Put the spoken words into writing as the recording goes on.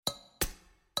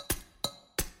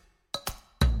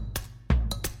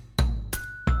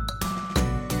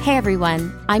Hey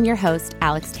everyone, I'm your host,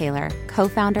 Alex Taylor,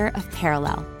 co-founder of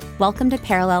Perelel. Welcome to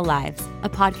Perelel Lives, a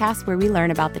podcast where we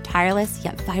learn about the tireless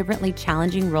yet vibrantly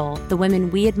challenging role the women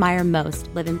we admire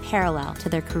most live in parallel to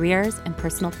their careers and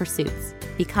personal pursuits,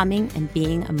 becoming and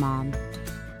being a mom.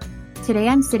 Today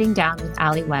I'm sitting down with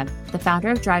Alli Webb, the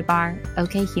founder of Drybar,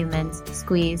 OK Humans,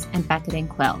 Squeeze, and Becket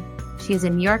Quill. She is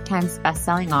a New York Times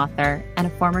bestselling author and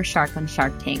a former shark on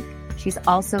Shark Tank. She's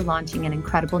also launching an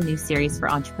incredible new series for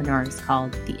entrepreneurs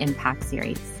called the Impact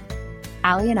Series.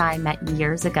 Alli and I met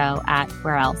years ago at,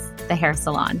 where else? The hair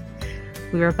salon.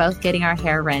 We were both getting our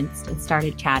hair rinsed and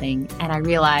started chatting, and I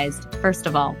realized, first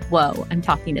of all, whoa, I'm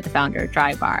talking to the founder of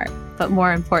Drybar. But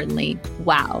more importantly,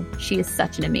 wow, she is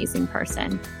such an amazing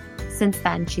person. Since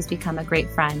then, she's become a great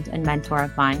friend and mentor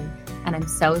of mine, and I'm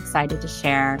so excited to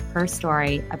share her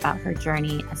story about her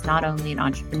journey as not only an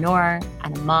entrepreneur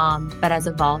and a mom, but as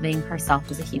evolving herself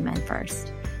as a human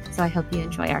first. So I hope you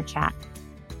enjoy our chat.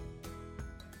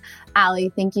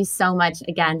 Alli, thank you so much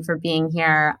again for being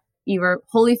here. You were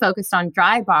wholly focused on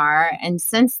Drybar, and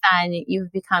since then,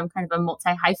 you've become kind of a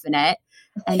multi-hyphenate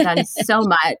and done so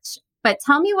much. But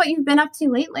tell me what you've been up to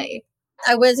lately.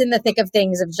 I was in the thick of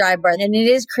things of Drybar, and it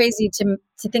is crazy to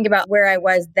think about where I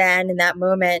was then in that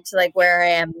moment to like where I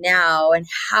am now and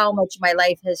how much my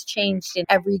life has changed in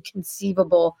every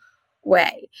conceivable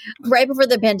way. Right before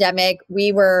the pandemic,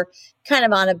 we were kind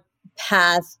of on a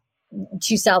path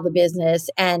to sell the business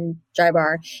and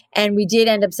Drybar, and we did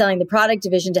end up selling the product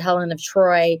division to Helen of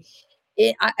Troy.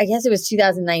 I guess it was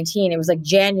 2019. It was like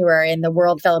January and the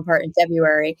world fell apart in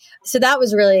February. So that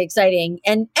was really exciting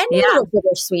and a little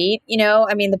bittersweet. You know,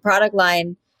 I mean, the product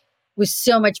line was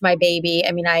so much my baby.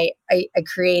 I mean, I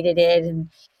created it,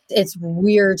 and it's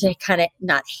weird to kind of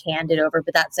not hand it over,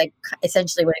 but that's like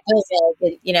essentially what it feels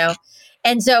like, you know?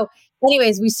 And so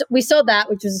anyways, we sold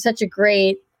that, which was such a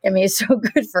great, I mean, it's so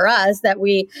good for us that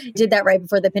we did that right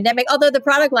before the pandemic. Although the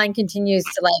product line continues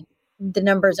to like, the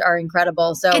numbers are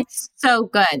incredible. So it's so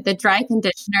good. The dry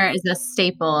conditioner is a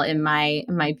staple in my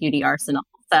beauty arsenal.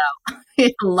 So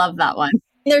I love that one.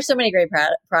 There's so many great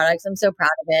products. I'm so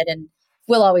proud of it, and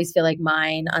will always feel like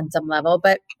mine on some level.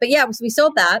 But yeah, so we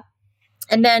sold that.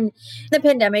 And then the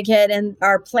pandemic hit, and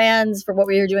our plans for what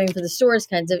we were doing for the stores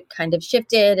kind of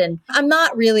shifted. And I'm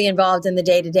not really involved in the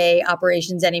day-to-day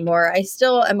operations anymore. I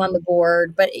still am on the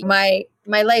board, but my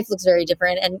life looks very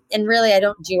different. And really, I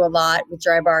don't do a lot with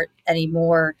Drybar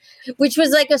anymore, which was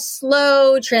like a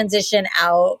slow transition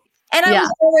out. And I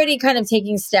was already kind of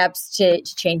taking steps to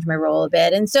change my role a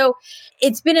bit. And so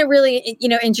it's been a really,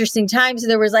 interesting time. So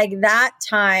there was like that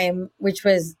time, which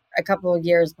was a couple of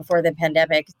years before the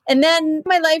pandemic. And then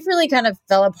my life really kind of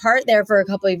fell apart there for a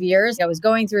couple of years. I was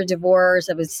going through a divorce.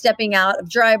 I was stepping out of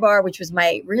Drybar, which was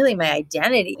my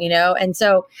identity, And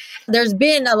so there's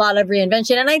been a lot of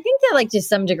reinvention. And I think that like to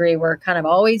some degree, we're kind of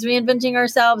always reinventing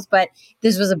ourselves, but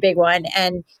this was a big one.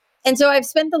 And so I've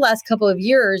spent the last couple of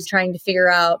years trying to figure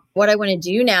out what I want to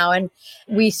do now. And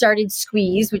we started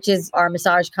Squeeze, which is our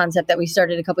massage concept that we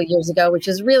started a couple of years ago, which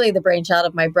is really the brainchild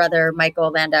of my brother, Michael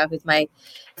Landau, who's my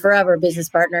forever business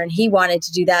partner. And he wanted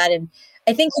to do that. And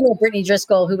I think, Brittany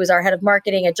Driscoll, who was our head of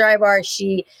marketing at Drybar,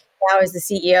 she now is the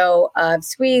CEO of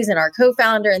Squeeze and our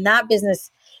co-founder. And that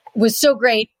business was so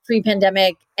great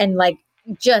pre-pandemic and like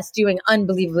just doing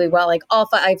unbelievably well, like all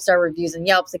 5-star reviews and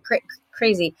Yelps, like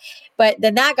crazy. But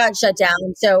then that got shut down.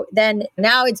 And so then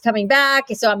now it's coming back.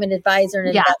 So I'm an advisor and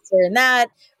investor in that.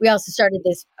 We also started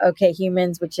this OK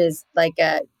Humans, which is like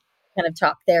a kind of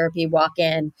talk therapy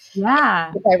walk-in.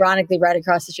 Yeah. It's ironically right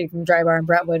across the street from Drybar in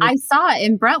Brentwood. I saw it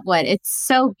in Brentwood. It's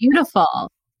so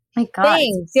beautiful. My God.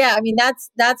 Thanks. Yeah. I mean,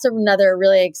 that's another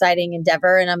really exciting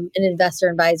endeavor. And I'm an investor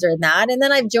advisor in that. And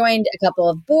then I've joined a couple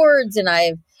of boards, and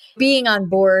being on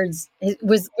boards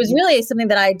was really something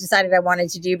that I decided I wanted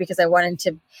to do because I wanted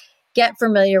to get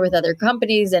familiar with other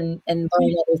companies and learn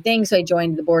other things. So I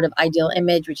joined the board of Ideal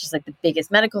Image, which is like the biggest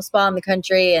medical spa in the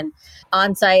country, and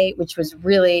Onsite, which was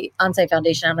really Onsite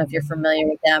Foundation. I don't know if you're familiar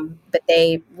with them, but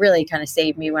they really kind of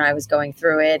saved me when I was going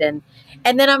through it. And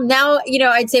then I'm now,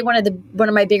 I'd say one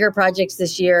of my bigger projects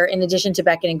this year, in addition to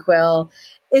Becket Quill,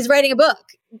 is writing a book.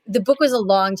 The book was a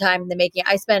long time in the making.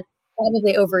 I spent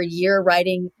probably over a year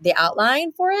writing the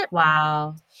outline for it.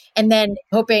 Wow. And then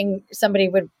hoping somebody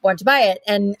would want to buy it.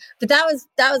 But that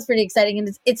was pretty exciting. And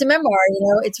it's a memoir,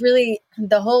 it's really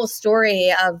the whole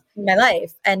story of my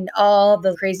life and all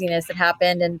the craziness that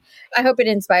happened. And I hope it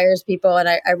inspires people. And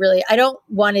I don't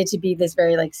want it to be this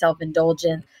very like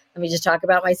self-indulgent, let me just talk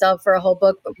about myself for a whole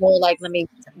book, but more like,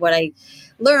 what I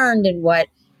learned and what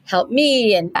help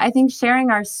me. And I think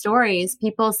sharing our stories,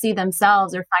 people see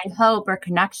themselves or find hope or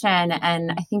connection.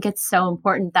 And I think it's so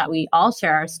important that we all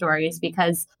share our stories,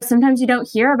 because sometimes you don't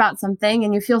hear about something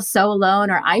and you feel so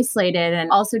alone or isolated. And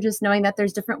also just knowing that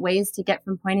there's different ways to get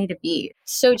from point A to B.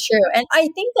 so true. And I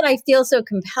think that I feel so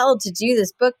compelled to do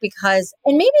this book because,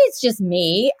 and maybe it's just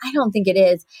me, I don't think it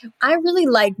is. I really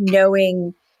like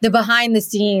knowing the behind the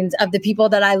scenes of the people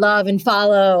that I love and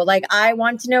follow. Like, I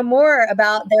want to know more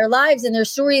about their lives and their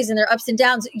stories and their ups and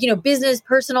downs, business,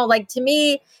 personal. Like, to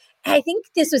me, I think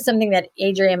this was something that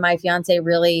Adrian, my fiance,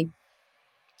 really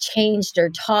changed or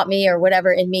taught me or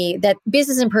whatever in me, that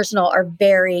business and personal are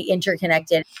very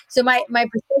interconnected. So my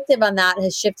perspective on that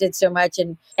has shifted so much.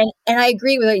 And I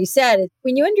agree with what you said.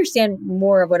 When you understand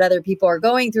more of what other people are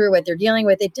going through, what they're dealing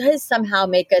with, it does somehow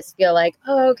make us feel like,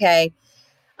 oh, okay,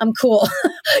 I'm cool.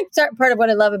 Part of what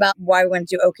I love about why we want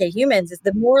to do Okay Humans is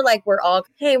the more like we all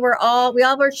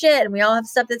have our shit and we all have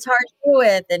stuff that's hard to deal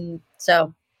with. And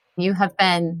so you have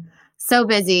been so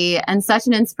busy and such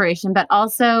an inspiration, but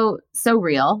also so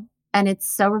real. And it's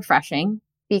so refreshing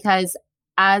because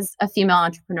as a female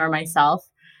entrepreneur myself,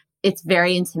 it's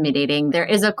very intimidating. There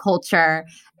is a culture,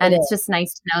 and it's just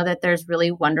nice to know that there's really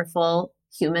wonderful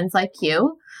humans like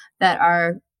you that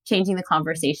are changing the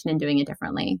conversation and doing it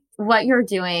differently. What you're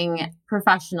doing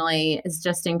professionally is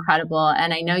just incredible.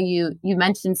 And I know you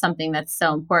mentioned something that's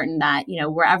so important, that,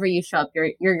 wherever you show up,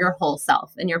 you're your whole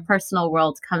self and your personal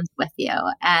world comes with you.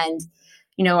 And,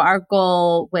 our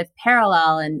goal with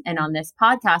Perelel and on this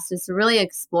podcast is to really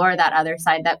explore that other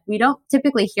side that we don't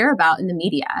typically hear about in the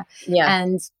media. Yeah.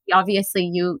 And obviously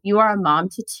you are a mom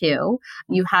to two.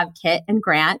 You have Kit and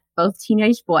Grant, both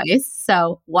teenage boys.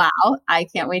 So, wow, I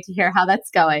can't wait to hear how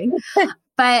that's going.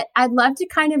 But I'd love to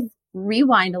kind of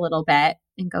rewind a little bit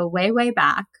and go way, way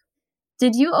back.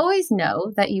 Did you always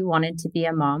know that you wanted to be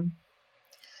a mom?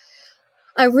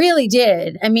 I really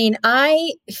did. I mean,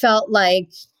 I felt like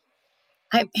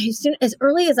as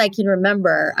early as I can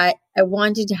remember, I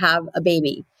wanted to have a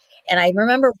baby. And I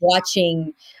remember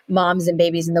watching moms and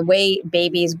babies and the way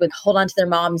babies would hold on to their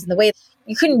moms and the way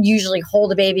you couldn't usually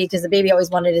hold a baby because the baby always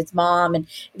wanted its mom, and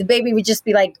the baby would just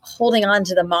be like holding on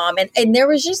to the mom. And there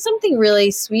was just something really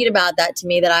sweet about that to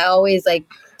me that I always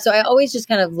so I always just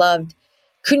kind of loved,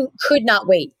 could not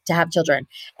wait to have children.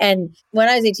 And when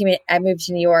I was 18, I moved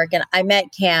to New York and I met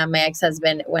Cam, my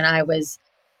ex-husband, when I was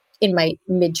in my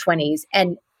mid 20s,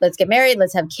 and let's get married,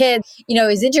 let's have kids. It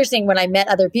was interesting when I met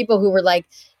other people who were like,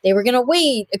 they were going to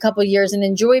wait a couple of years and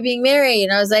enjoy being married.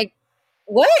 And I was like,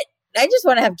 what? I just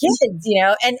want to have kids,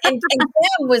 and Sam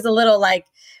was a little like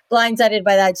blindsided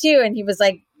by that too. And he was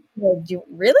like, well, do you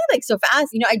really like so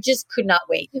fast? I just could not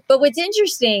wait. But what's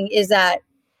interesting is that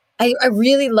I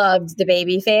really loved the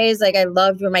baby phase. Like, I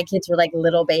loved when my kids were like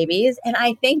little babies. And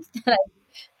I think that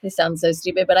this sounds so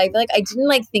stupid, but I feel like I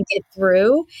didn't think it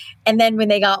through. And then when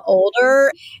they got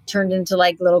older, turned into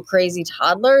like little crazy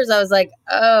toddlers, I was like,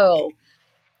 oh,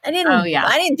 I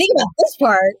didn't think about this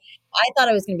part. I thought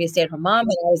I was going to be a stay-at-home mom,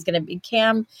 and I was going to be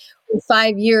Cam with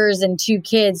 5 years and 2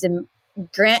 kids. And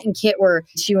Grant and Kit were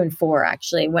 2 and 4,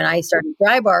 actually, when I started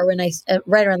Drybar,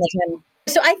 right around that time.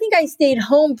 So I think I stayed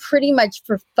home pretty much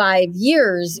for 5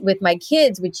 years with my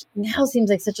kids, which now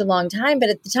seems like such a long time. But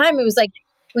at the time, it was like,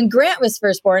 when Grant was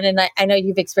first born, and I know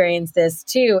you've experienced this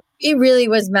too, it really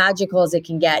was magical as it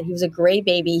can get. He was a great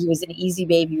baby. He was an easy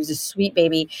baby. He was a sweet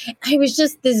baby. It was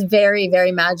just this very,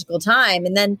 very magical time.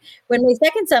 And then when my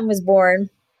second son was born,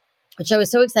 which I was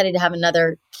so excited to have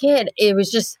another kid, it was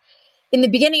just, in the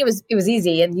beginning, it was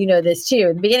easy. And you know this too.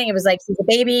 In the beginning, it was like, he's a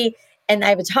baby and I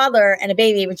have a toddler and a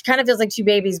baby, which kind of feels like 2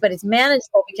 babies, but it's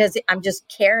manageable because I'm just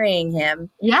carrying him.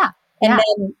 Yeah. And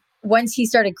then once he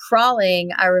started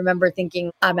crawling, I remember thinking,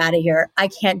 I'm out of here. I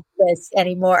can't do this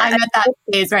anymore. I'm at that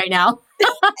phase right now.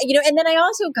 And then I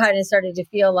also kind of started to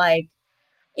feel like,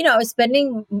 I was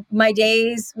spending my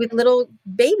days with little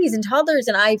babies and toddlers,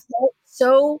 and I felt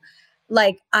so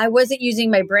like I wasn't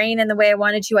using my brain in the way I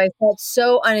wanted to. I felt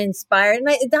so uninspired. And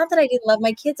not that I didn't love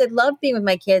my kids. I loved being with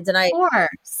my kids.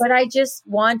 But I just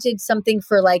wanted something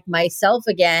for like myself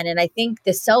again. And I think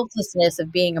the selflessness of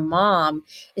being a mom,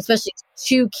 especially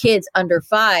 2 kids under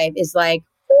 5, is like,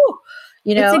 whew,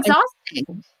 it's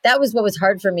exhausting. That was what was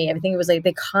hard for me. I think it was like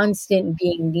the constant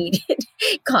being needed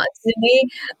constantly.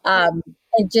 And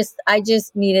I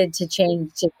just needed to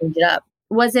change it up.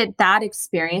 Was it that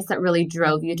experience that really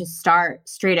drove you to start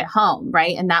Straight at Home,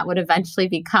 right? And that would eventually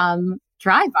become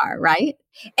Drybar, right?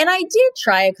 And I did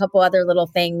try a couple other little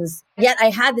things. Yet I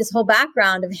had this whole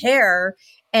background of hair,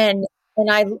 and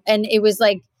it was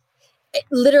like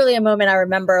literally a moment I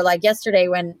remember, like yesterday,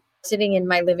 when sitting in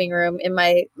my living room in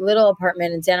my little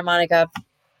apartment in Santa Monica,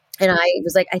 And I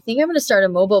was like, I think I'm going to start a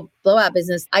mobile blowout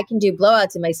business. I can do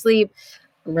blowouts in my sleep.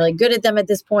 I'm really good at them at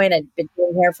this point. I've been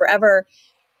doing hair forever.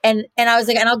 And I was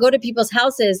like, and I'll go to people's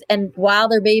houses, and while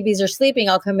their babies are sleeping,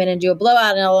 I'll come in and do a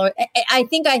blowout. And I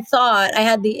think I thought I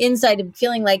had the insight of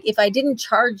feeling like if I didn't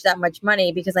charge that much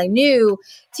money, because I knew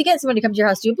to get someone to come to your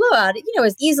house to do a blowout,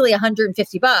 it's easily $150.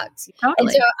 Totally.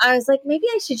 And so I was like, maybe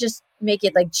I should just make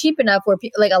it like cheap enough where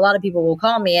like a lot of people will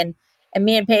call me, and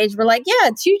me and Paige were like,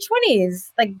 yeah, 220s,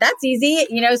 like that's easy,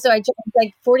 So I charged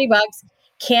like $40.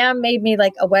 Cam made me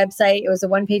like a website. It was a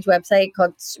one-page website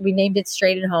we named it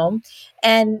Straight at Home.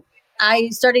 And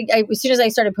as soon as I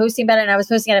started posting about it, and I was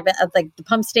posting it at like the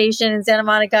pump station in Santa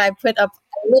Monica, I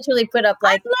literally put up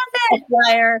like a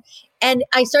flyer, and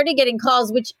I started getting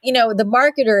calls, which, the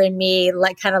marketer in me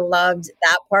like kind of loved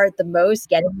that part the most,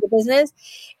 getting the business.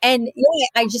 And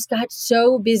I just got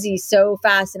so busy so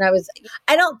fast. And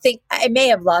I don't think I may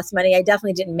have lost money. I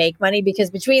definitely didn't make money, because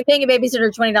between paying a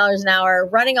babysitter $20 an hour,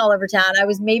 running all over town, I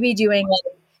was maybe doing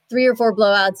like 3 or 4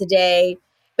 blowouts a day.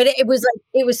 But it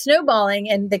was snowballing,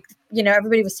 and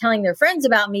everybody was telling their friends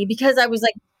about me because I was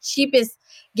like cheapest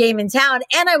game in town,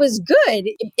 and I was good.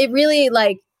 It really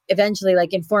like eventually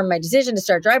like informed my decision to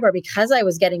start Drybar, because I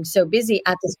was getting so busy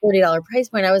at this $40 price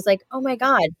point. I was like, oh my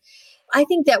God, I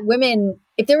think that women,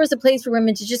 if there was a place for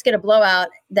women to just get a blowout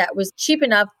that was cheap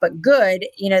enough but good,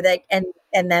 that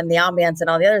and then the ambiance and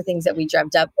all the other things that we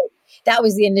dreamt up. That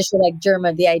was the initial like germ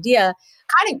of the idea.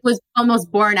 Kind of was almost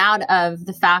born out of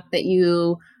the fact that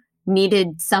you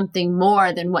needed something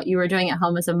more than what you were doing at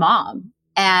home as a mom.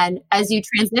 And as you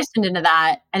transitioned into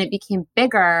that and it became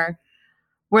bigger,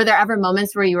 were there ever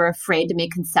moments where you were afraid to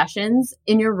make concessions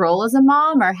in your role as a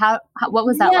mom, or what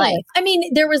was that like? I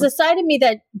mean, there was a side of me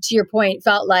that, to your point,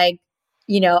 felt like,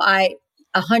 I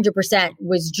 100%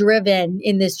 was driven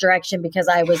in this direction, because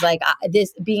I was like,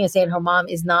 this being a stay-at-home mom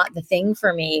is not the thing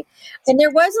for me. And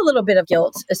there was a little bit of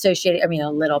guilt associated. I mean,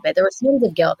 a little bit. There was tons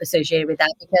of guilt associated with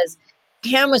that, because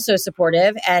Cam was so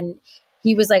supportive, and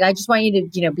he was like, I just want you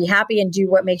to, be happy and do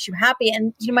what makes you happy.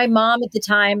 And, my mom at the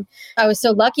time, I was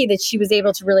so lucky that she was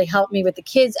able to really help me with the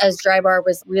kids as Drybar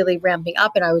was really ramping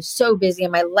up. And I was so busy,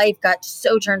 and my life got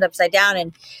so turned upside down.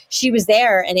 And she was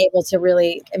there and able to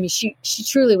really, she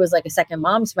truly was like a second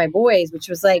mom to my boys, which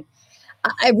was like,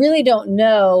 I really don't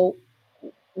know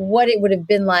what it would have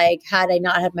been like had I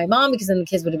not had my mom, because then the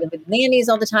kids would have been with nannies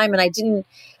all the time. And I didn't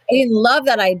love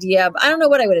that idea. But I don't know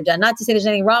what I would have done. Not to say there's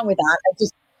anything wrong with that.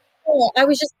 I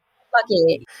was just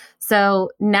lucky. So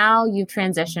now you've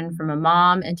transitioned from a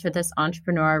mom into this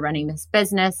entrepreneur running this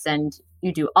business, and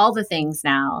you do all the things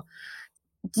now.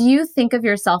 Do you think of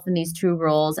yourself in these two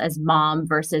roles as mom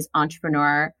versus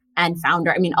entrepreneur and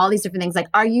founder? I mean, all these different things. Like,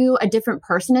 are you a different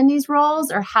person in these roles,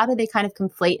 or how do they kind of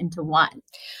conflate into one?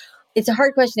 It's a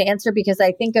hard question to answer, because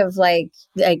I think of like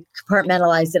I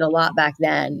compartmentalized it a lot back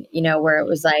then, where it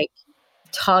was like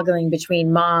toggling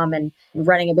between mom and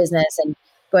running a business and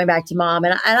going back to mom.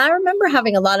 And I remember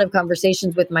having a lot of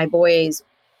conversations with my boys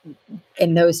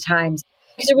in those times.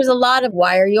 Because there was a lot of,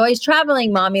 why are you always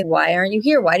traveling, mommy? Why aren't you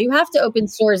here? Why do you have to open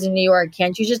stores in New York?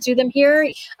 Can't you just do them here?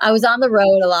 I was on the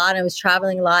road a lot. I was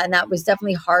traveling a lot, and that was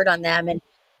definitely hard on them.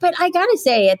 But I got to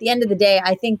say, at the end of the day,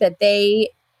 I think that they,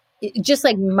 just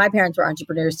like my parents were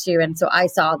entrepreneurs too. And so I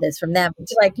saw this from them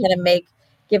to like kind of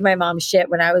give my mom shit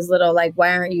when I was little, like, why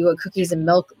aren't you a cookies and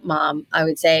milk mom? I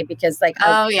would say, because like,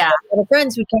 I had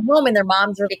friends who came home and their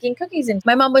moms were making cookies, and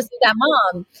my mom wasn't that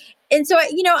mom. And so,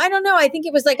 I don't know. I think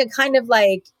it was like a kind of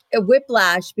like a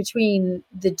whiplash between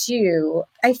the two.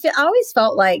 I always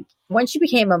felt like once you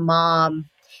became a mom,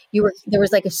 there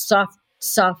was like a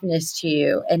softness to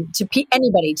you, and to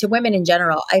anybody, to women in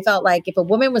general. I felt like if a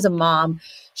woman was a mom,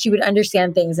 she would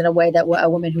understand things in a way that a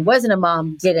woman who wasn't a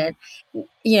mom didn't.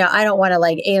 I don't want to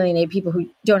like alienate people who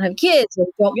don't have kids or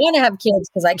don't want to have kids,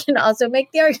 because I can also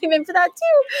make the argument for that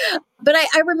too. But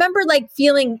I remember like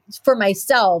feeling for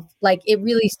myself, like it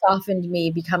really softened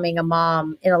me becoming a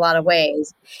mom in a lot of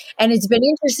ways. And it's been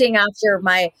interesting after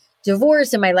my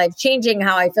divorce and my life changing,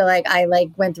 how I feel like I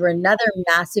went through another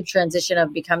massive transition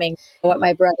of becoming what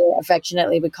my brother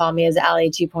affectionately would call me as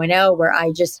Alli 2.0, where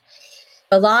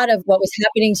a lot of what was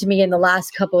happening to me in the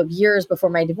last couple of years before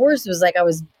my divorce was like I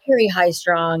was very high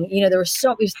strung.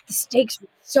 The stakes were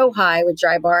so high with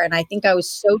Drybar, and I think I was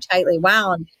so tightly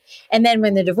wound. And then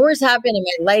when the divorce happened and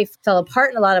my life fell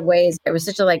apart in a lot of ways, it was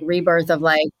such a like rebirth of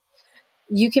like,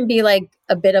 you can be like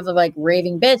a bit of a like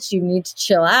raving bitch. You need to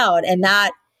chill out. And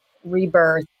that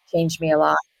rebirth changed me a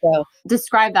lot. So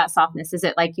describe that softness. Is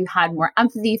it like you had more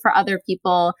empathy for other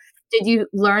people? Did you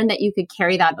learn that you could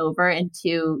carry that over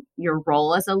into your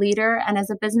role as a leader and as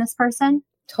a business person?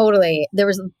 Totally. There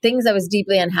was things I was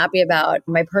deeply unhappy about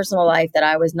in my personal life that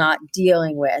I was not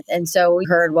dealing with. And so we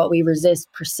heard what we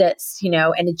resist persists,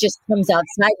 and it just comes out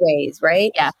sideways,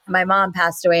 right? Yeah. My mom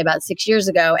passed away about 6 years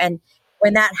ago. And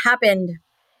when that happened,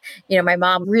 my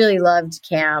mom really loved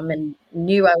Cam and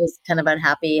knew I was kind of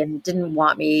unhappy and didn't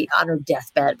want me on her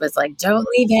deathbed, was like, don't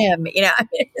leave him. I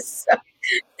mean,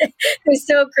 it was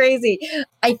so crazy.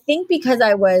 I think because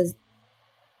I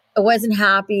wasn't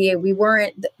happy.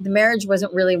 The marriage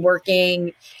wasn't really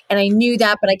working. And I knew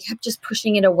that, but I kept just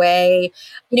pushing it away.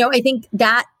 I think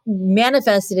that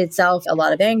manifested itself a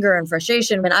lot of anger and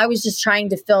frustration. And I was just trying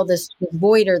to fill this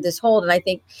void or this hole. And I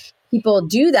think people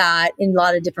do that in a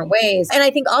lot of different ways. And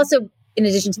I think also, in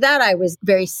addition to that, I was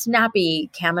very snappy.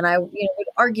 Cam and I, would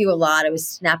argue a lot. I was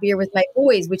snappier with my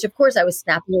boys, which of course I was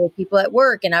snappier with people at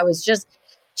work. And I was just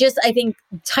I think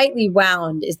tightly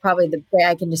wound is probably the way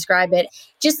I can describe it.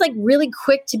 Just like really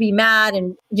quick to be mad.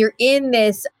 And you're in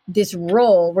this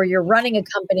role where you're running a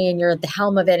company and you're at the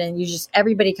helm of it. And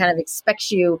everybody kind of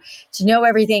expects you to know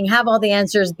everything, have all the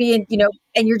answers, and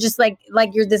you're just like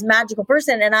you're this magical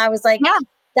person. And I was like, yeah,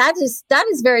 that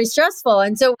is very stressful.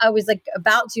 And so I was like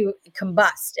about to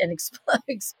combust and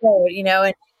explode,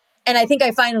 and I think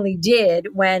I finally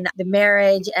did when the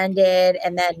marriage ended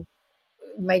and then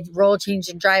my role changed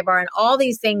in Drybar and all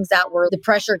these things that were the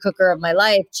pressure cooker of my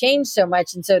life changed so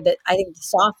much. And so that I think the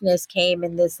softness came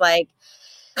in this like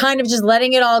kind of just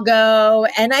letting it all go.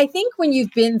 And I think when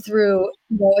you've been through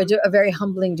a very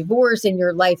humbling divorce and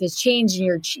your life has changed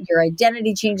and your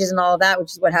identity changes and all of that,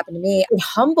 which is what happened to me, it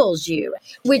humbles you,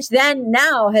 which then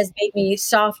now has made me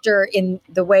softer in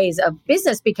the ways of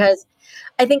business because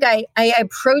I think I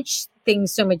approach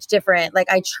things so much different. Like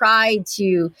I try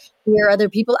to hear other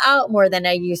people out more than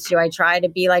I used to. I try to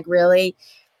be like really,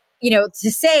 to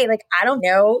say like, I don't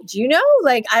know. Do you know?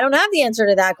 Like, I don't have the answer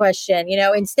to that question,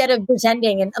 instead of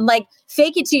pretending and like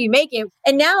fake it till you make it.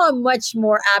 And now I'm much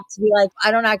more apt to be like,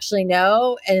 I don't actually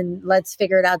know. And let's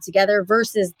figure it out together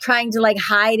versus trying to like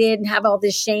hide it and have all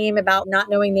this shame about not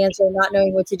knowing the answer, not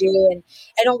knowing what to do. And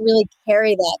I don't really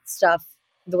carry that stuff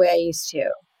the way I used to.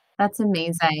 That's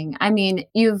amazing. I mean,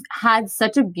 you've had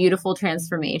such a beautiful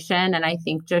transformation. And I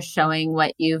think just showing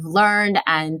what you've learned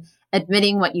and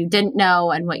admitting what you didn't know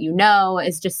and what you know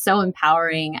is just so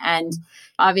empowering. And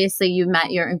obviously, you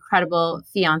met your incredible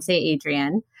fiance,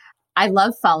 Adrian. I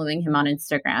love following him on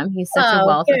Instagram. He's such a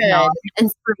wealth of knowledge and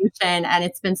inspiration. And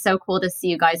it's been so cool to see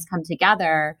you guys come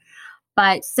together.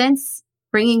 But since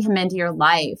bringing him into your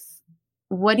life,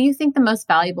 what do you think the most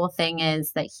valuable thing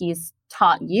is that he's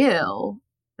taught you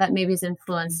that maybe has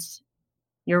influenced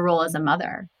your role as a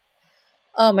mother?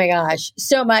 Oh my gosh,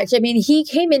 so much. I mean, he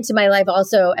came into my life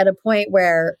also at a point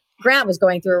where Grant was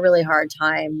going through a really hard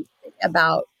time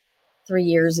about 3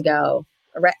 years ago,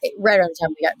 right around the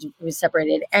time we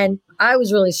separated. And I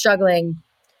was really struggling,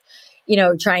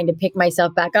 trying to pick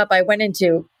myself back up. I went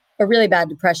into a really bad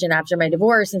depression after my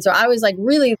divorce. And so I was like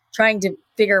really trying to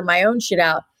figure my own shit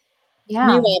out. Yeah.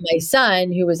 Meanwhile, my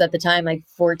son, who was at the time like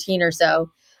 14 or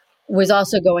so, was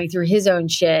also going through his own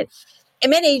shit. I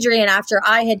met Adrian after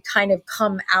I had kind of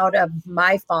come out of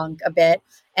my funk a bit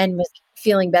and was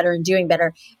feeling better and doing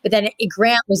better. But then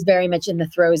Grant was very much in the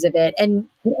throes of it. And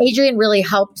Adrian really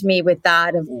helped me with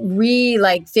that of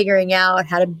figuring out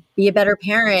how to be a better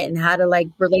parent and how to like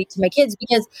relate to my kids.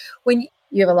 Because when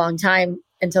you have a long time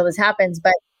until this happens,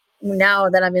 but now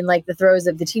that I'm in like the throes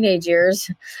of the teenage years,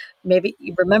 maybe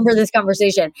you remember this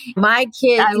conversation. My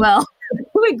kids, I will.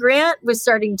 When Grant was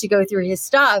starting to go through his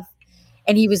stuff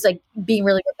and he was like being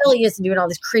really rebellious and doing all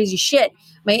this crazy shit,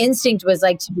 my instinct was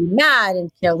like to be mad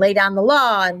and, lay down the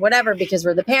law and whatever, because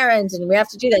we're the parents and we have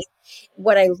to do this.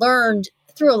 What I learned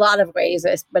through a lot of ways,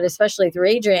 but especially through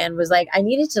Adrian, was like, I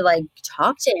needed to like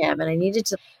talk to him and I needed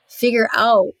to figure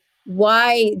out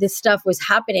why this stuff was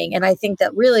happening. And I think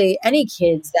that really any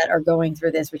kids that are going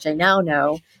through this, which I now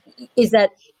know, is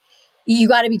that you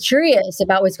got to be curious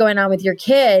about what's going on with your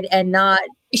kid and not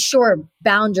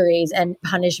boundaries and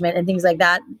punishment and things like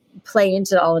that play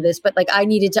into all of this. But like, I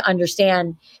needed to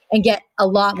understand and get a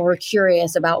lot more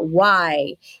curious about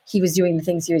why he was doing the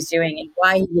things he was doing and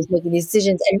why he was making these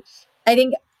decisions. And I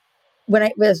think when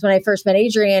I first met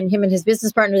Adrian, him and his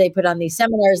business partner, they put on these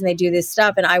seminars and they do this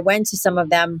stuff. And I went to some of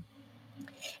them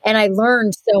and I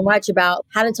learned so much about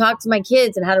how to talk to my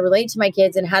kids and how to relate to my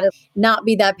kids and how to not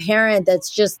be that parent that's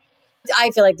just,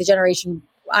 I feel like the generation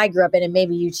I grew up in, and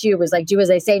maybe you too, was like, do as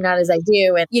I say, not as I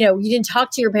do. And, you didn't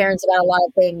talk to your parents about a lot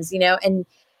of things, and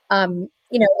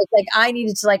it's like I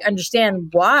needed to like understand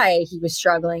why he was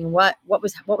struggling, what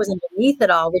was underneath it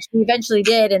all, which we eventually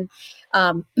did. And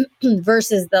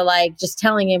versus the like just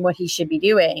telling him what he should be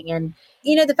doing. And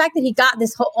the fact that he got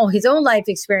this whole his own life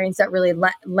experience that really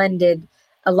lended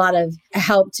a lot of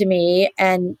help to me.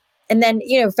 And then,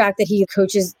 the fact that he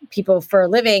coaches people for a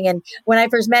living. And when I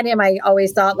first met him, I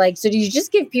always thought like, so do you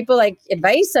just give people like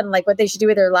advice on like what they should do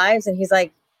with their lives? And he's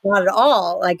like, not at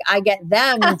all. Like I get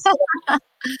them to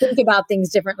think about things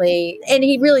differently. And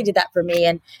he really did that for me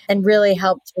and really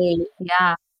helped me.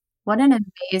 Yeah. What an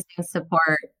amazing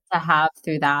support to have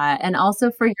through that. And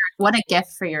also what a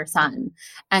gift for your son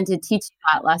and to teach you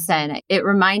that lesson. It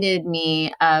reminded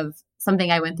me of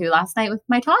something I went through last night with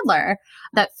my toddler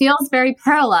that feels very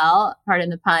parallel, pardon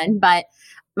the pun, but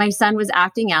my son was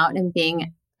acting out and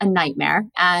being a nightmare.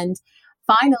 And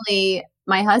finally,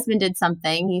 my husband did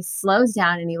something. He slows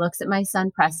down and he looks at my son,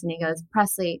 Preston, and he goes,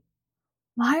 Presley,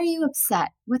 why are you upset?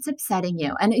 What's upsetting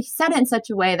you? And he said it in such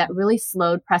a way that really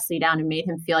slowed Presley down and made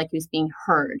him feel like he was being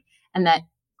heard and that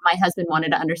my husband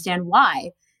wanted to understand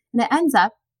why. And it ends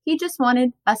up, he just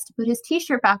wanted us to put his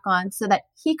t-shirt back on so that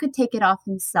he could take it off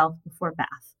himself before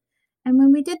bath. And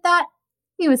when we did that,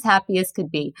 he was happy as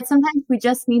could be. Sometimes we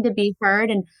just need to be heard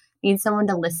and need someone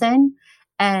to listen.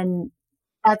 And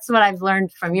that's what I've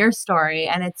learned from your story.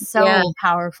 And it's so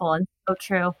powerful and so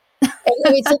true.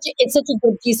 It's such a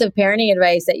good piece of parenting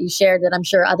advice that you shared that I'm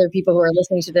sure other people who are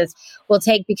listening to this will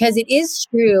take because it is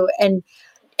true. And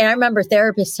I remember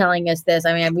therapists telling us this.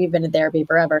 I mean, we've been in therapy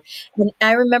forever. And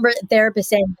I remember therapists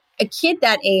saying a kid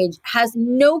that age has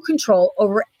no control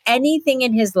over anything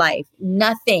in his life.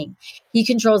 Nothing. He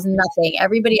controls nothing.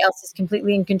 Everybody else is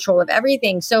completely in control of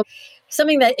everything. So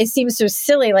something that it seems so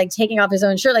silly, like taking off his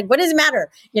own shirt, like what does it matter?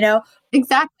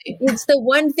 Exactly. It's the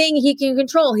one thing he can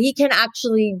control. He can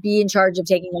actually be in charge of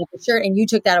taking off his shirt and you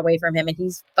took that away from him and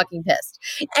he's fucking pissed.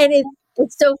 And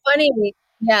it's so funny.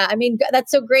 Yeah. I mean,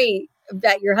 that's so great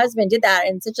that your husband did that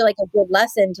and such a good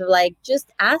lesson to like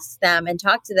just ask them and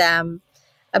talk to them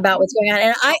about what's going on.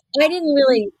 And I didn't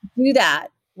really do that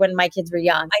when my kids were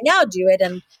young. I now do it,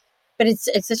 but it's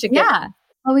such a good. Yeah.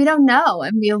 Well, we don't know,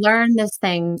 and we learn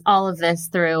all of this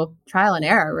through trial and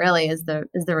error. Really, is the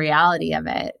reality of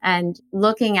it. And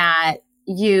looking at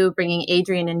you bringing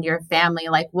Adrian into your family,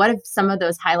 like what have some of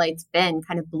those highlights been?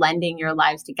 Kind of blending your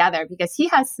lives together because he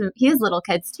has little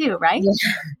kids too, right? Yeah.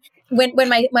 When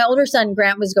my older son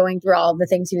Grant was going through all the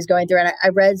things he was going through, and I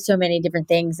read so many different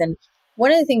things, and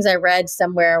one of the things I read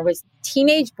somewhere was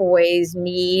teenage boys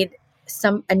need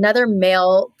another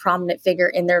male prominent figure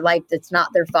in their life that's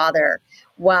not their father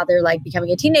while they're like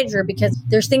becoming a teenager, because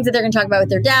there's things that they're going to talk about with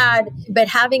their dad, but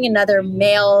having another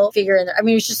male figure in there, I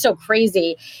mean, it's just so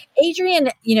crazy. Adrian,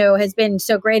 has been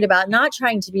so great about not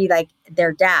trying to be like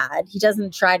their dad. He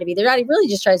doesn't try to be their dad. He really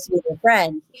just tries to be their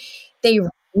friend. They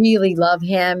really love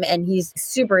him and he's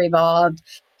super evolved.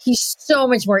 He's so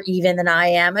much more even than I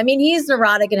am. I mean, he's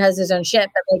neurotic and has his own shit,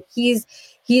 but like he's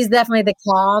definitely the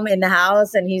calm in the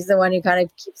house and he's the one who kind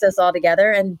of keeps us all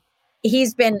together. And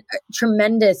he's been a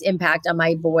tremendous impact on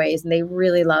my boys and they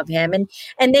really love him.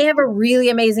 And they have a really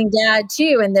amazing dad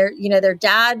too. And their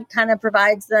dad kind of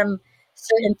provides them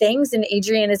certain things. And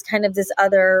Adrian is kind of this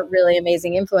other really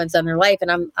amazing influence on their life.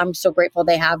 And I'm so grateful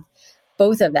they have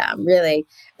both of them, really.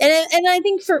 And I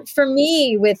think for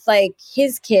me with like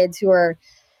his kids who are,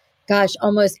 gosh,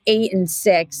 almost 8 and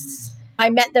 6, I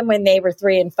met them when they were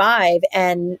 3 and 5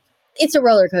 and it's a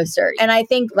roller coaster. And I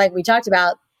think like we talked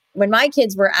about when my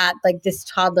kids were at like this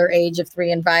toddler age of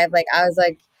 3 and 5, like I was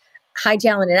like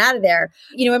hightailing it out of there.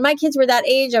 When my kids were that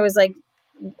age, I was like,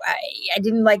 I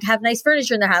didn't like have nice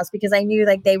furniture in the house because I knew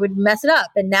like they would mess it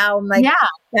up. And now I'm like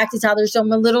back to toddlers. So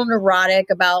I'm a little neurotic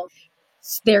about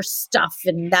their stuff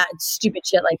and that stupid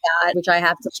shit like that, which I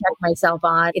have to check myself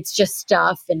on. It's just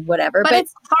stuff and whatever. But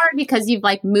it's hard because you've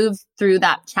like moved through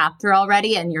that chapter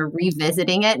already and you're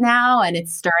revisiting it now and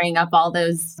it's stirring up all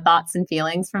those thoughts and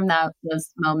feelings from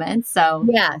those moments. So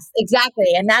yes, exactly.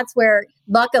 And that's where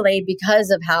luckily, because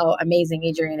of how amazing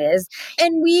Adrian is,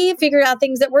 and we figured out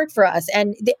things that work for us.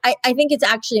 And I think it's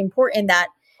actually important that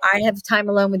I have time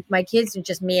alone with my kids, and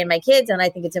just me and my kids. And I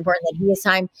think it's important that he has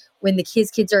time when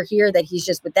his kids are here, that he's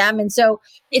just with them. And so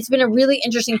it's been a really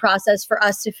interesting process for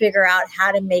us to figure out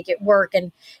how to make it work.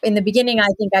 And in the beginning, I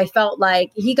think I felt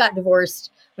like he got divorced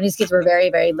when his kids were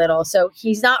very, very little. So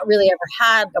he's not really ever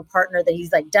had a partner that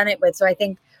he's like done it with. So I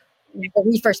think when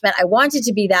we first met, I wanted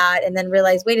to be that and then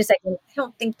realized, wait a second, I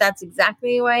don't think that's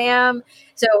exactly who I am.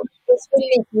 So it's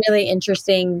really, really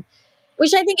interesting,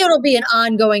 which I think it'll be an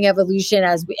ongoing evolution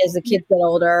as the kids get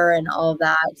older and all of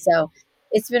that. So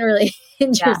it's been really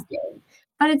interesting. Yeah.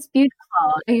 But it's beautiful.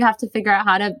 You have to figure out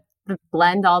how to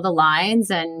blend all the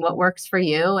lines and what works for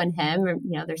you and him. And,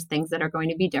 there's things that are going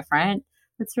to be different.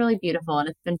 It's really beautiful. And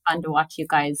it's been fun to watch you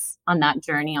guys on that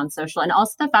journey on social. And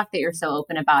also the fact that you're so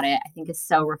open about it, I think is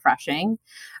so refreshing.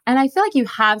 And I feel like you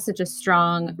have such a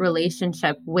strong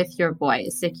relationship with your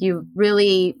boys. Like you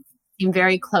really seem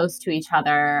very close to each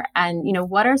other. And,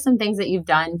 what are some things that you've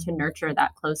done to nurture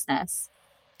that closeness?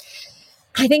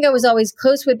 I think I was always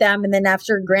close with them. And then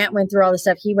after Grant went through all the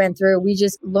stuff he went through, we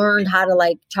just learned how to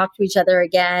like talk to each other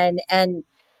again. And,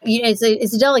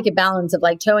 it's a delicate balance of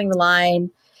like towing the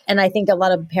line. And I think a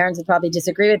lot of parents would probably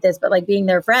disagree with this, but like being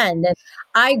their friend. And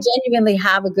I genuinely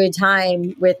have a good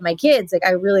time with my kids. Like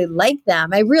I really like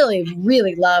them. I really,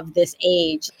 really love this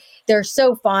age. They're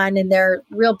so fun and they're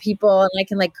real people and I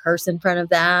can like curse in front of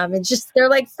them. It's just, they're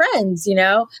like friends,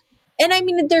 And I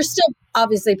mean, they're still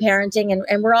obviously parenting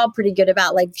and we're all pretty good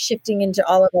about like shifting into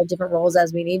all of our different roles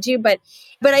as we need to. But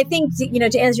I think,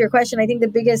 to answer your question, I think the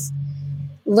biggest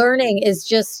learning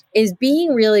is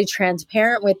being really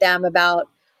transparent with them about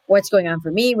what's going on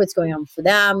for me, what's going on for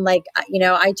them. Like,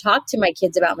 I talk to my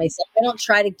kids about myself. I don't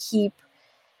try to keep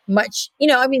much,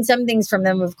 some things from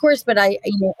them, of course, but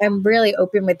I'm really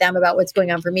open with them about what's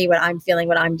going on for me, what I'm feeling,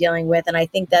 what I'm dealing with. And I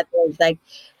think that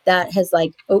that has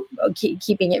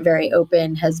keeping it very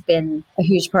open has been a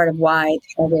huge part of why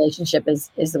our relationship is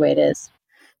the way it is.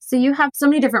 So you have so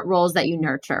many different roles that you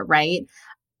nurture, right?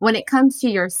 When it comes to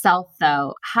yourself,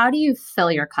 though, how do you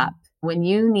fill your cup when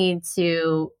you need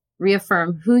to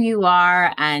reaffirm who you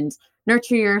are and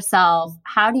nurture yourself?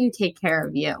 How do you take care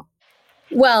of you?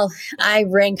 Well, I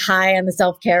rank high on the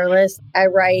self-care list. I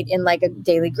write in like a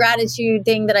daily gratitude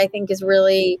thing that I think is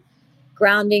really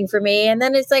grounding for me. And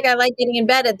then it's like, I like getting in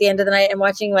bed at the end of the night and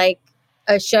watching like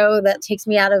a show that takes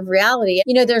me out of reality.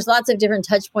 There's lots of different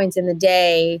touch points in the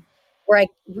day where I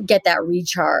get that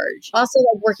recharge. Also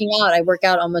like working out. I work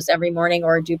out almost every morning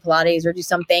or do Pilates or do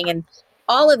something. And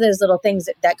all of those little things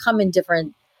that come in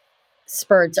different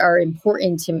spurts are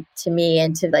important to me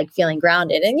and to like feeling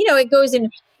grounded. And, it goes in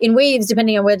waves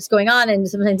depending on what's going on. And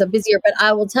sometimes I'm busier, but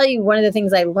I will tell you one of the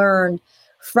things I learned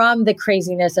from the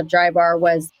craziness of Drybar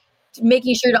was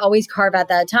making sure to always carve out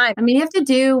that time. I mean, you have to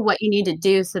do what you need to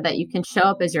do so that you can show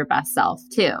up as your best self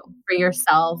too, for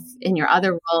yourself, in your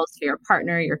other roles, for your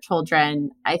partner, your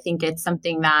children. I think it's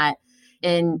something that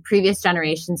in previous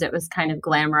generations, it was kind of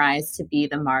glamorized to be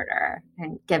the martyr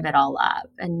and give it all up.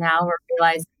 And now we're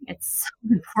realizing it's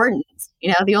so important,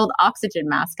 the old oxygen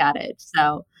mask adage.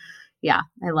 So yeah,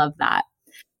 I love that.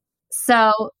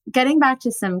 So getting back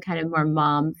to some kind of more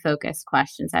mom focused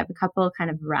questions, I have a couple of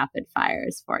kind of rapid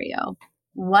fires for you.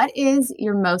 What is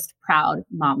your most proud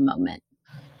mom moment?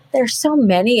 There's so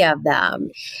many of them.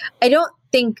 I don't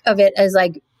think of it as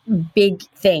like big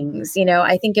things.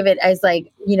 I think of it as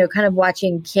like, kind of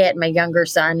watching Kit, my younger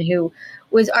son, who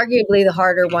was arguably the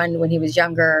harder one when he was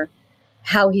younger,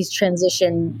 how he's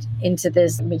transitioned into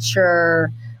this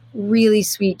mature, really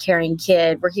sweet, caring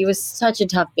kid where he was such a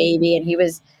tough baby and he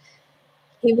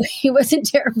wasn't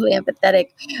terribly empathetic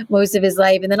most of his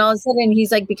life. And then all of a sudden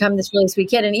he's like become this really sweet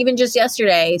kid. And even just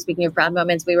yesterday, speaking of proud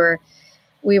moments, we were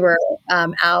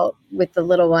out with the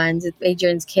little ones,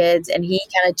 Adrian's kids, and he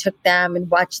kind of took them and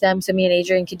watched them. So me and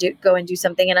Adrian could go and do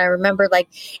something. And I remember like,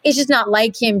 it's just not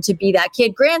like him to be that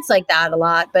kid. Grant's like that a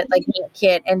lot, but like me, a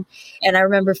kid. And I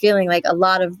remember feeling like a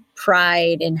lot of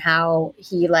pride in how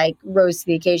he like rose to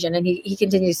the occasion. And he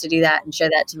continues to do that and show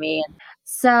that to me.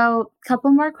 So a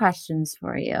couple more questions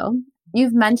for you.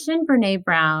 You've mentioned Brene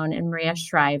Brown and Maria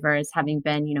Shriver as having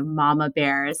been, mama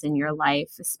bears in your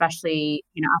life, especially,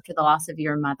 after the loss of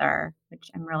your mother, which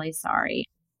I'm really sorry.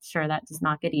 I'm sure that does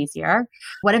not get easier.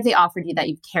 What have they offered you that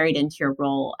you've carried into your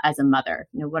role as a mother?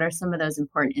 What are some of those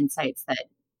important insights that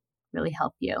really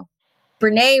help you?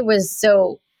 Brene was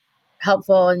so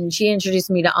helpful and she introduced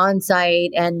me to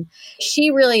Onsite and she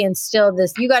really instilled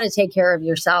this, you got to take care of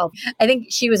yourself. I think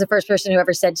she was the first person who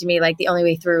ever said to me, like, the only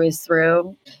way through is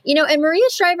through. And Maria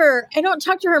Shriver, I don't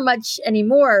talk to her much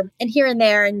anymore and here and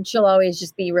there, and she'll always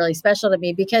just be really special to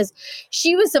me because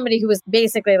she was somebody who was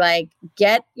basically like,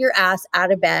 get your ass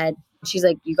out of bed. She's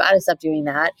like, you got to stop doing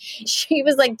that. She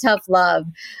was like tough love.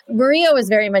 Maria was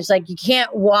very much like, you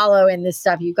can't wallow in this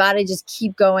stuff. You got to just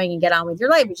keep going and get on with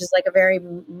your life, which is like a very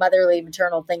motherly,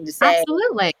 maternal thing to say.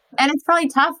 Absolutely. And it's probably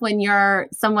tough when you're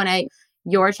someone at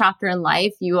your chapter in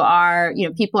life. You are,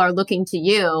 people are looking to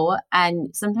you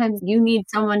and sometimes you need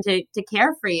someone to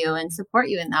care for you and support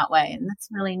you in that way. And that's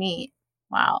really neat.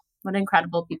 Wow. What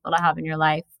incredible people to have in your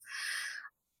life.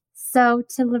 So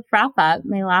to wrap up,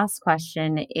 my last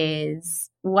question is,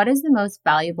 what is the most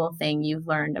valuable thing you've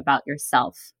learned about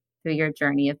yourself through your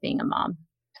journey of being a mom?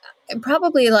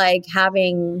 probably like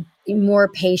having more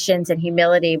patience and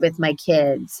humility with my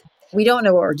kids. We don't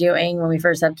know what we're doing when we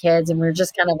first have kids, and we're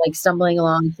just kind of like stumbling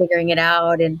along, figuring it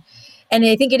out. And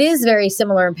I think it is very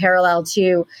similar and parallel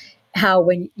to how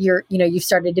when you've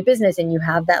started a business and you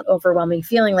have that overwhelming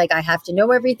feeling like I have to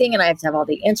know everything and I have to have all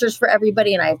the answers for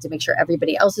everybody and I have to make sure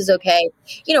everybody else is okay.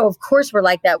 Of course, we're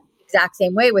like that exact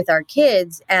same way with our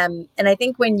kids. And I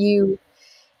think when you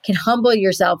can humble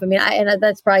yourself. I mean, and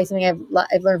that's probably something I've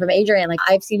learned from Adrian. Like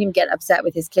I've seen him get upset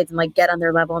with his kids and like get on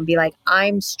their level and be like,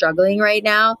 I'm struggling right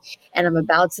now and I'm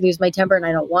about to lose my temper and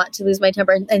I don't want to lose my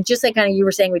temper. And just like kind of you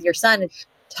were saying with your son,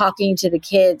 talking to the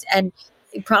kids. And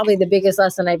probably the biggest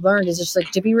lesson I've learned is just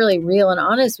like to be really real and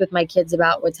honest with my kids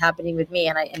about what's happening with me.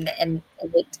 And it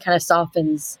kind of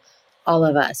softens all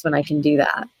of us when I can do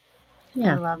that.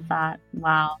 Yeah. I love that.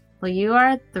 Wow. Well, you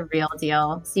are the real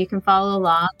deal. So you can follow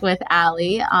along with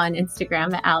Alli on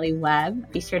Instagram at Alli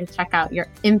Webb. Be sure to check out your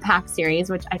Impact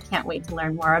series, which I can't wait to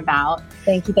learn more about.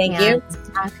 Thank you.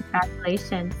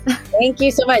 Congratulations. Thank you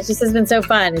so much. This has been so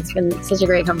fun. It's been such a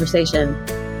great conversation.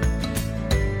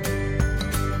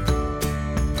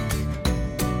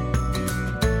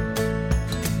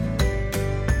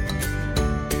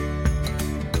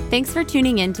 Thanks for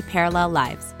tuning in to Perelel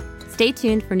Lives. Stay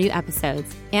tuned for new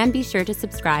episodes and be sure to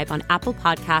subscribe on Apple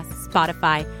Podcasts,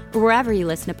 Spotify, or wherever you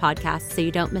listen to podcasts so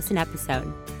you don't miss an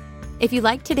episode. If you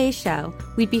liked today's show,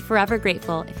 we'd be forever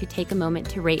grateful if you take a moment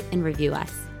to rate and review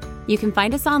us. You can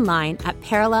find us online at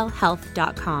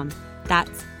perelelhealth.com.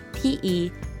 That's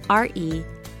PERELEL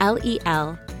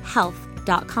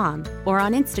health.com or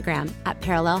on Instagram at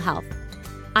Perelel Health.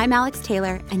 I'm Alex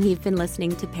Taylor and you've been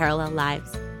listening to Perelel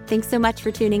Lives. Thanks so much for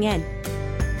tuning in.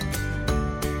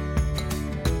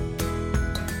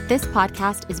 This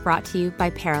podcast is brought to you by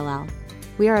Perelel.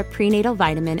 We are a prenatal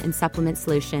vitamin and supplement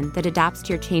solution that adapts to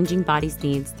your changing body's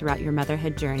needs throughout your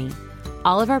motherhood journey.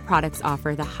 All of our products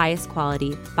offer the highest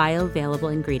quality,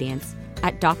 bioavailable ingredients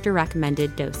at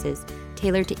doctor-recommended doses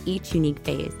tailored to each unique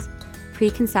phase.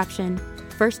 Preconception,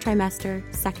 first trimester,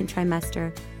 second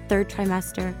trimester, third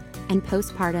trimester, and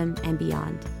postpartum and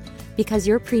beyond. Because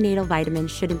your prenatal vitamin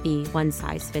shouldn't be one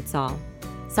size fits all.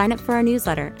 Sign up for our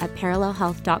newsletter at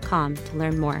perelelhealth.com to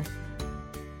learn more.